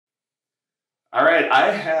All right,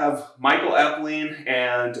 I have Michael Appling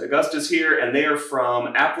and Augustus here, and they are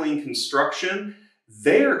from Appling Construction.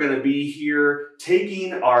 They are going to be here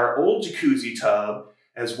taking our old jacuzzi tub,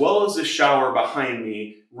 as well as the shower behind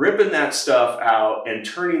me, ripping that stuff out and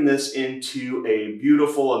turning this into a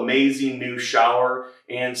beautiful, amazing new shower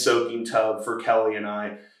and soaking tub for Kelly and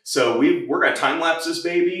I. So we're going to time-lapse this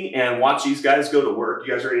baby and watch these guys go to work.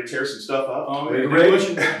 You guys ready to tear some stuff up? Oh, we're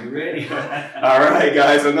ready. We're ready. All right,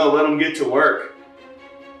 guys, I'm going to let them get to work.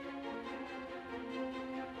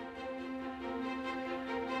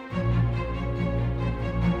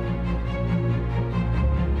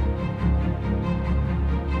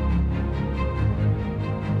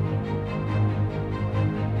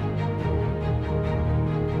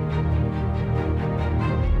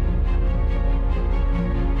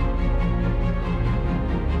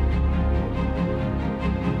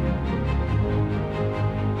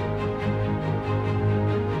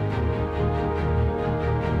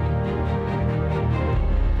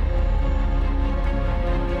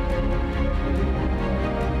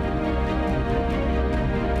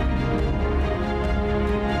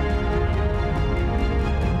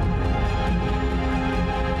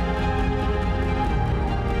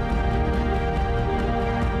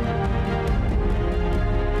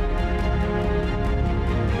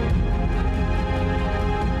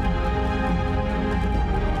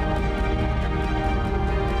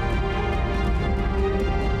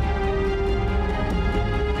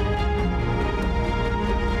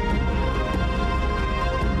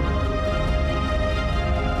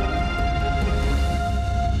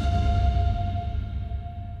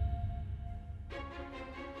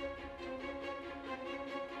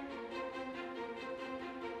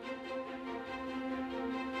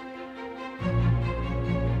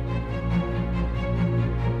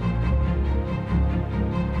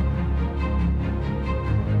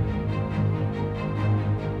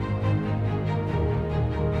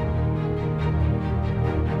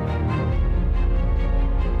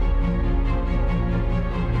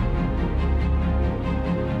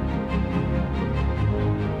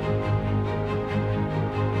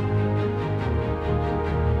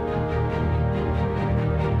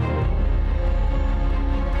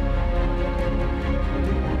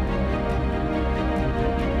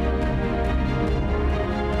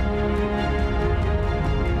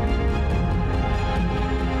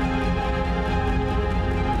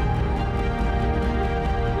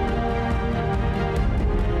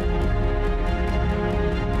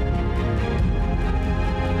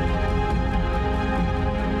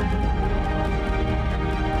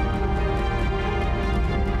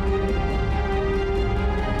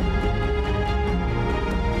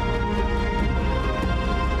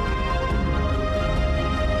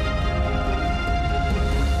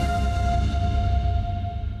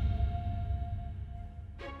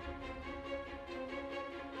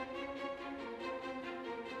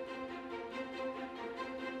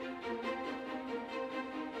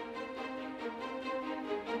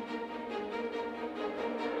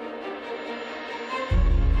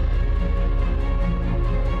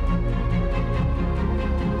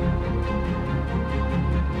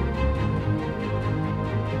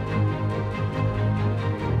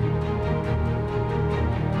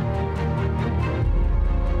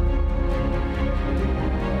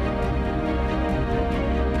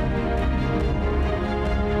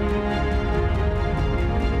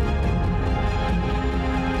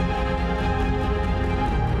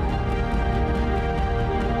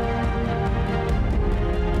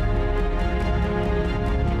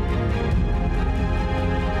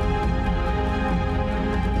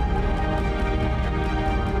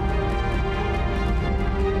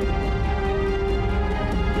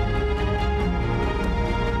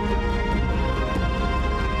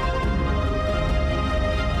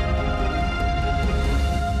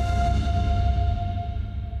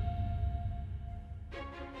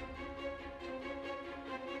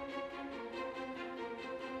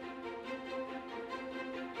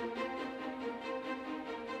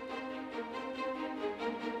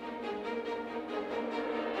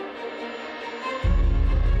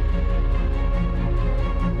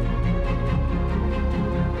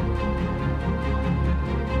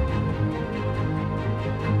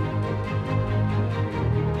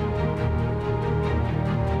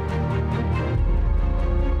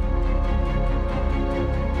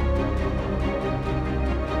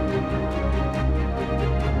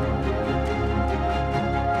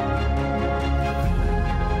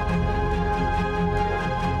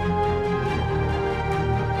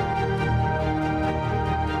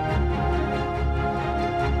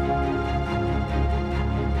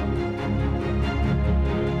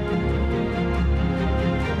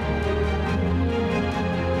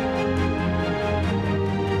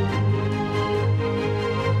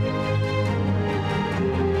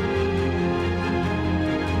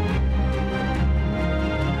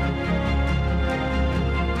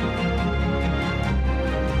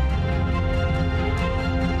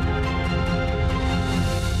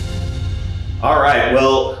 right,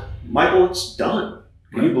 well, Michael, it's done.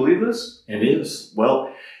 Can you believe this? It is.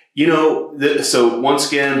 Well, you know, so once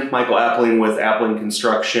again, Michael Appling with Appling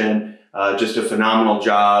Construction, just a phenomenal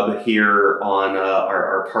job here on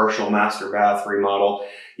our partial master bath remodel.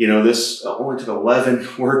 You know, this only took 11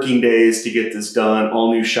 working days to get this done.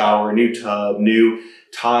 All new shower, new tub, new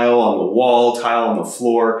tile on the wall, tile on the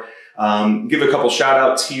floor. Give a couple shout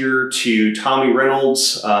outs here to Tommy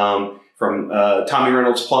Reynolds from Tommy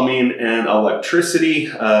Reynolds Plumbing and Electricity.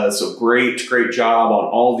 So great job on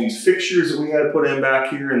all these fixtures that we had to put in back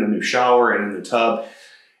here in the new shower and in the tub.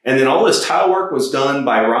 And then all this tile work was done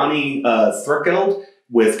by Ronnie Threlkeld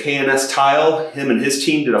with K&S Tile. Him and his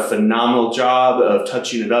team did a phenomenal job of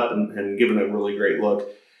touching it up and giving it a really great look.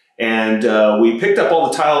 And we picked up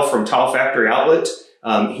all the tile from Tile Factory Outlet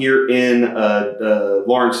here in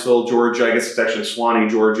Lawrenceville, Georgia. I guess it's actually Suwanee,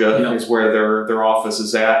 Georgia, is where their office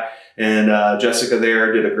is at. And Jessica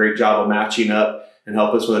there did a great job of matching up and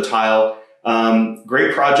help us with a tile.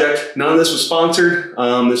 Great project. None of this was sponsored.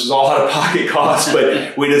 This was all out of pocket costs,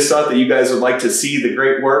 but we just thought that you guys would like to see the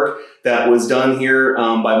great work that was done here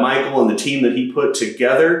by Michael and the team that he put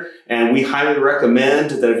together. And we highly recommend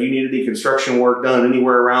that if you need any construction work done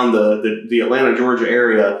anywhere around the Atlanta, Georgia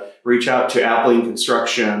area, reach out to Appling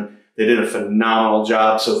Construction. They did a phenomenal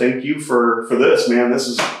job. So thank you for this, man. This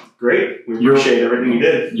is great. We appreciate everything you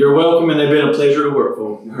did. You're welcome, and they've been a pleasure to work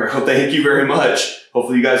for. Well, thank you very much.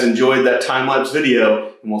 Hopefully you guys enjoyed that time-lapse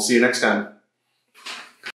video, and we'll see you next time.